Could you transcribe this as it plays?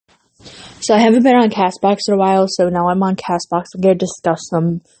So I haven't been on Castbox in a while, so now I'm on Castbox. I'm going to discuss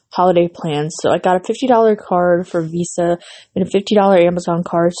some holiday plans. So I got a $50 card for Visa and a $50 Amazon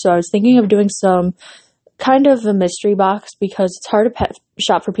card. So I was thinking of doing some kind of a mystery box because it's hard to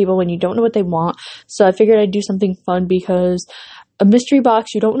shop for people when you don't know what they want. So I figured I'd do something fun because a mystery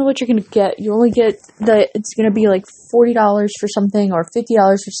box, you don't know what you're going to get. You only get that it's going to be like $40 for something or $50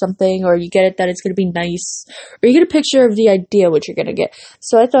 for something, or you get it that it's going to be nice, or you get a picture of the idea what you're going to get.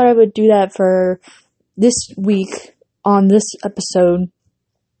 So I thought I would do that for this week on this episode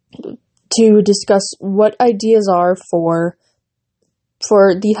to discuss what ideas are for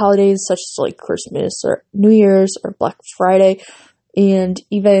the holidays such as like Christmas or New Year's or Black Friday, and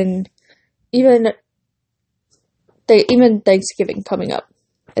even Thanksgiving coming up.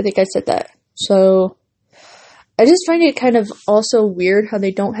 I think I said that. So I just find it kind of also weird how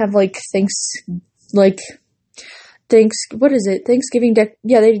they don't have Thanksgiving they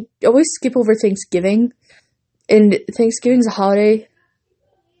always skip over Thanksgiving, and Thanksgiving's a holiday.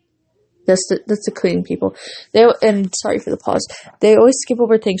 That's the cleaning people. And sorry for the pause. They always skip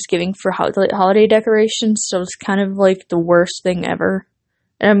over Thanksgiving for holiday decorations, so it's kind of like the worst thing ever.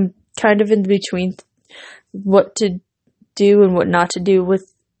 And I'm kind of in between what to do and what not to do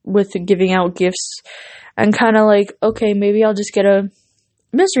with giving out gifts. I'm kind of like, okay, maybe I'll just get a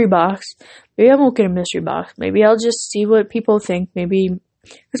mystery box. Maybe I won't get a mystery box. Maybe I'll just see what people think. Maybe,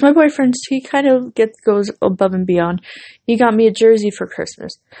 because my boyfriend, he kind of goes above and beyond. He got me a jersey for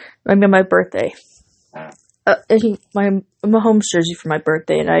Christmas. I mean, my birthday. My Mahomes jersey for my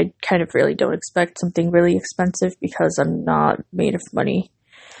birthday, and I kind of really don't expect something really expensive because I'm not made of money.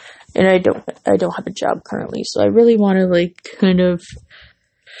 And I don't have a job currently, so I really want to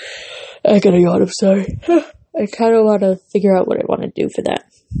I gotta yawn, I'm sorry. I kind of want to figure out what I want to do for that.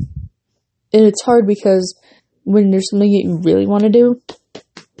 And it's hard because when there's something that you really want to do,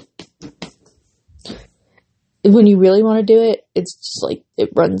 when you really want to do it, it's just it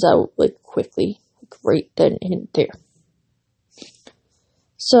runs out quickly, right then and there.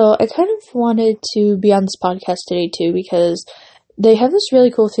 So I kind of wanted to be on this podcast today too because they have this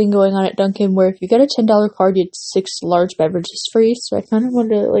really cool thing going on at Dunkin' where if you get a $10 card, you get 6 large beverages free. So I kind of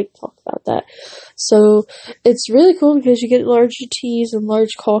wanted to talk about that. So it's really cool because you get large teas and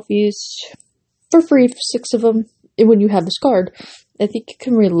large coffees for free, 6 of them, when you have this card. I think you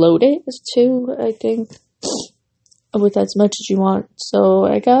can reload it too, I think, with as much as you want. So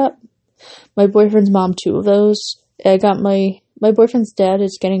I got my boyfriend's mom 2 of those. I got my boyfriend's dad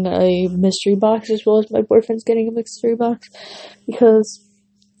is getting a mystery box as well as my boyfriend's getting a mystery box because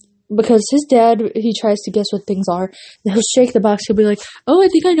his dad, he tries to guess what things are. And he'll shake the box. He'll be like, "Oh, I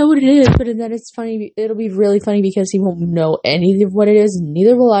think I know what it is," but then it's funny. It'll be really funny because he won't know any of what it is.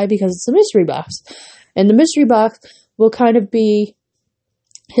 Neither will I because it's a mystery box, and the mystery box will kind of be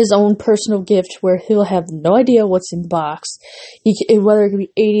his own personal gift where he'll have no idea what's in the box. Whether it could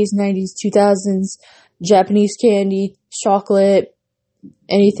be 80s, 90s, 2000s, Japanese candy, chocolate,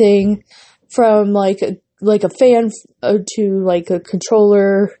 anything from a fan to a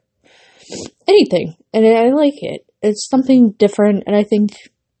controller, anything. And I like it. It's something different, and I think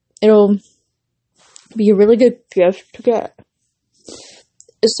it'll be a really good gift to get.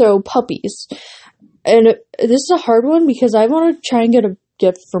 So, puppies. And this is a hard one because I want to try and get a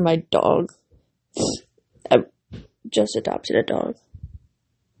gift for my dog. I just adopted a dog.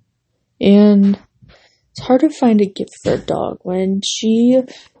 And it's hard to find a gift for a dog when she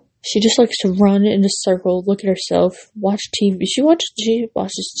just likes to run in a circle, look at herself, watch TV. She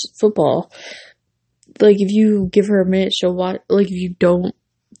watches football. If you give her a minute, she'll watch. If you don't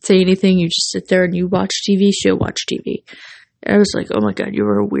say anything, you just sit there and you watch TV, she'll watch TV. And I was like, oh my god, you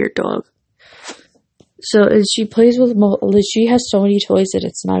were a weird dog. So as she plays with, she has so many toys that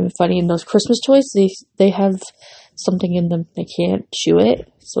it's not even funny. And those Christmas toys, they have something in them. They can't chew it,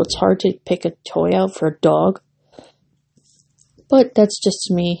 so it's hard to pick a toy out for a dog. But that's just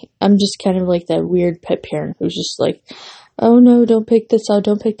me. I'm just kind of like that weird pet parent who's just like, oh no, don't pick this out,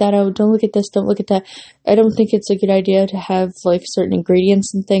 don't pick that out, don't look at this, don't look at that. I don't think it's a good idea to have certain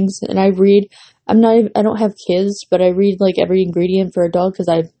ingredients and things. And I don't have kids, but I read every ingredient for a dog because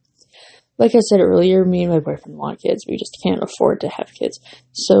like I said earlier, me and my boyfriend want kids. We just can't afford to have kids.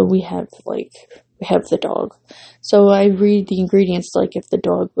 So we have the dog. So I read the ingredients if the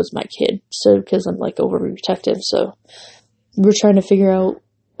dog was my kid. So because I'm overprotective. So we're trying to figure out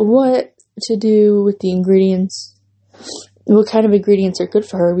what to do with the ingredients. What kind of ingredients are good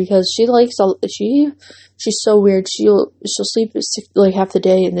for her because she's so weird. She'll sleep half the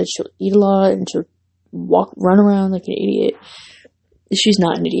day and then she'll eat a lot and she'll run around like an idiot. She's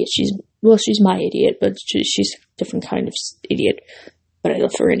not an idiot. She's my idiot, but she's a different kind of idiot. But I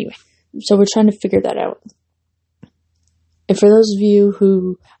love her anyway. So we're trying to figure that out. And for those of you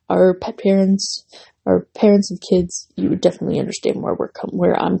who are pet parents or parents of kids, you would definitely understand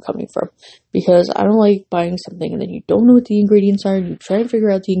where I'm coming from. Because I don't like buying something and then you don't know what the ingredients are, and you try to figure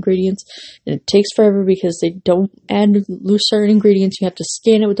out the ingredients, and it takes forever because they don't add loose certain ingredients. You have to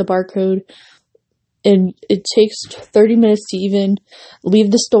scan it with the barcode, and it takes 30 minutes to even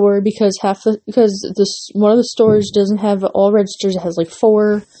leave the store because one of the stores doesn't have all registers. It has like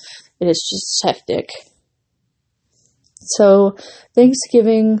 4, and it's just hectic. So,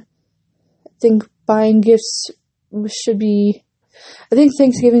 Thanksgiving, I think buying gifts should be, I think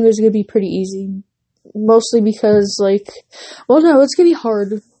Thanksgiving is going to be pretty easy. Mostly because, it's going to be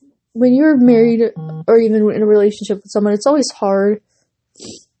hard. When you're married or even in a relationship with someone, it's always hard.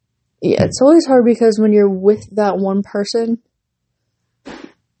 Yeah, it's always hard because when you're with that one person,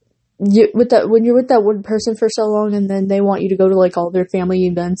 when you're with that one person for so long and then they want you to go to like all their family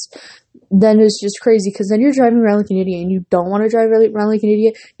events, then it's just crazy because then you're driving around like an idiot and you don't want to drive around like an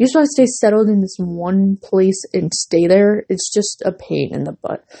idiot. You just want to stay settled in this one place and stay there. It's just a pain in the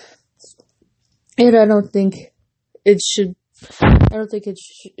butt. And I don't think it should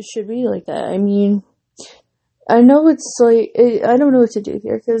be like that. I mean, I know it's like, I don't know what to do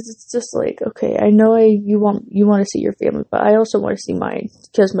here because it's just like, okay, I know you want to see your family, but I also want to see mine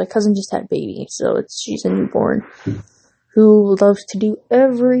because my cousin just had a baby, so she's a newborn who loves to do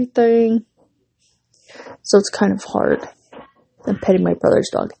everything. So it's kind of hard. I'm petting my brother's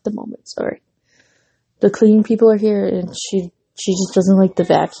dog at the moment, sorry. The cleaning people are here and she just doesn't like the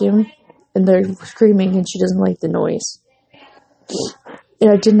vacuum and they're screaming and she doesn't like the noise.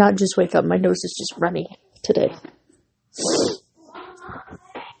 And I did not just wake up, my nose is just running today.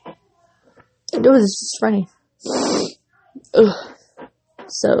 I know this is funny. Ugh.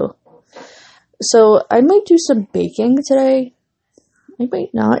 So I might do some baking today. I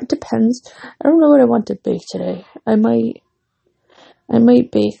might not. It depends. I don't know what I want to bake today. I might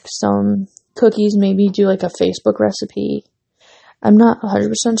bake some cookies. Maybe do like a Facebook recipe. I'm not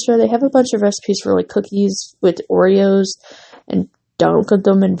 100% sure. They have a bunch of recipes for like cookies with Oreos and dunk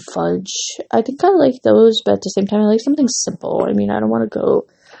them in fudge. I think I like those, but at the same time, I like something simple. I mean, I don't want to go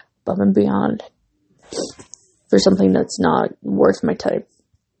above and beyond for something that's not worth my time.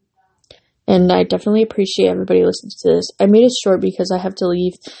 And I definitely appreciate everybody listening to this. I made it short because I have to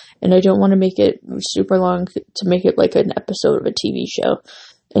leave, and I don't want to make it super long to make it like an episode of a TV show,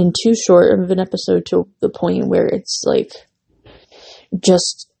 and too short of an episode to the point where it's like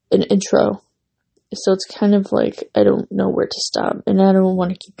just an intro. So it's kind of like I don't know where to stop, and I don't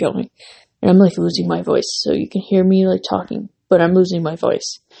want to keep going. And I'm like losing my voice, so you can hear me like talking, but I'm losing my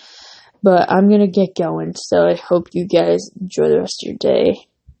voice. But I'm gonna get going, so I hope you guys enjoy the rest of your day.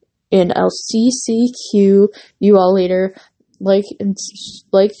 And I'll CCQ you all later. Like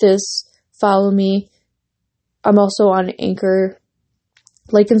this. Follow me. I'm also on Anchor.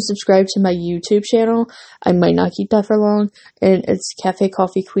 Like and subscribe to my YouTube channel. I might not keep that for long. And it's Cafe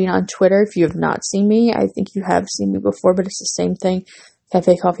Coffee Queen on Twitter. If you have not seen me, I think you have seen me before, but it's the same thing.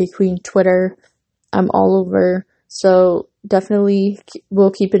 Cafe Coffee Queen Twitter. I'm all over. So definitely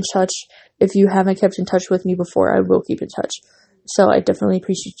we'll keep in touch. If you haven't kept in touch with me before, I will keep in touch. So I definitely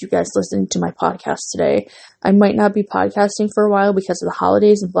appreciate you guys listening to my podcast today. I might not be podcasting for a while because of the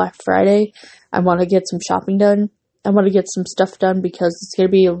holidays and Black Friday. I want to get some shopping done. I want to get some stuff done because it's going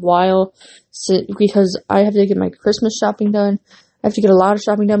to be a while because I have to get my Christmas shopping done. I have to get a lot of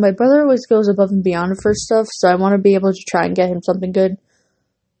shopping done. My brother always goes above and beyond for stuff, so I want to be able to try and get him something good.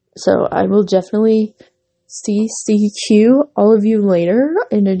 So I will definitely CCQ all of you later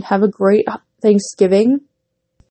and have a great Thanksgiving.